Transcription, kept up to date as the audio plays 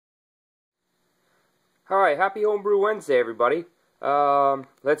Hi, happy Homebrew Wednesday, everybody.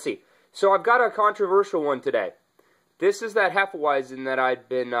 Let's see. So I've got a controversial one today. This is that Hefeweizen that I'd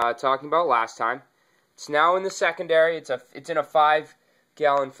been talking about last time. It's now in the secondary. It's in a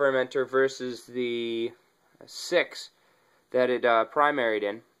 5-gallon fermenter versus the 6 that it primaried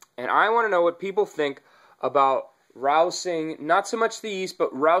in. And I want to know what people think about rousing, not so much the yeast,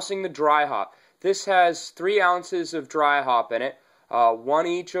 but rousing the dry hop. This has 3 ounces of dry hop in it. 1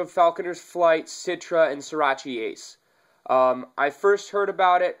 each of Falconer's Flight, Citra, and Sriracha Ace. I first heard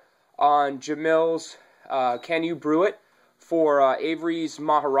about it on Jamil's Can You Brew It for Avery's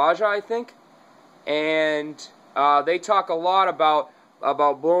Maharaja, I think. And they talk a lot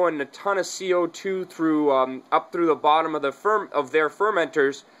about blowing a ton of CO2 through up through the bottom of their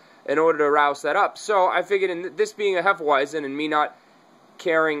fermenters in order to rouse that up. So I figured, in this being a Hefeweizen and me not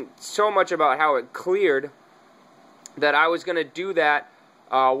caring so much about how it cleared, that I was going to do that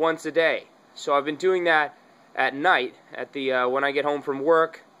once a day. So I've been doing that at night, at the when I get home from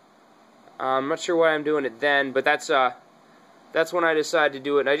work. I'm not sure why I'm doing it then, but that's when I decided to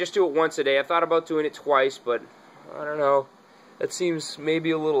do it. And I just do it once a day. I thought about doing it twice, but I don't know. That seems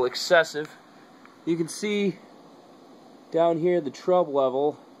maybe a little excessive. You can see down here the Trub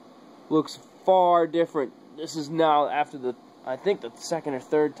level looks far different. This is now after I think the second or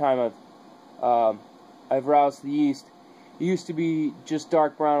third time I've roused the yeast. It used to be just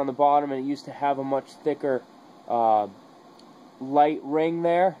dark brown on the bottom, and it used to have a much thicker light ring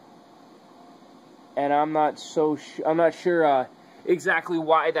there. And I'm not sure exactly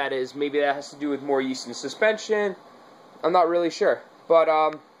why that is. Maybe that has to do with more yeast in suspension. I'm not really sure. But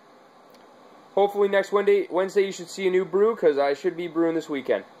hopefully next Wednesday you should see a new brew, because I should be brewing this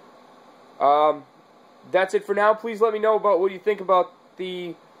weekend. That's it for now. Please let me know about what you think about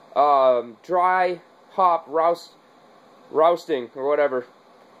the dry hop roasting or whatever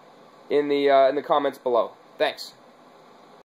in the comments below. Thanks.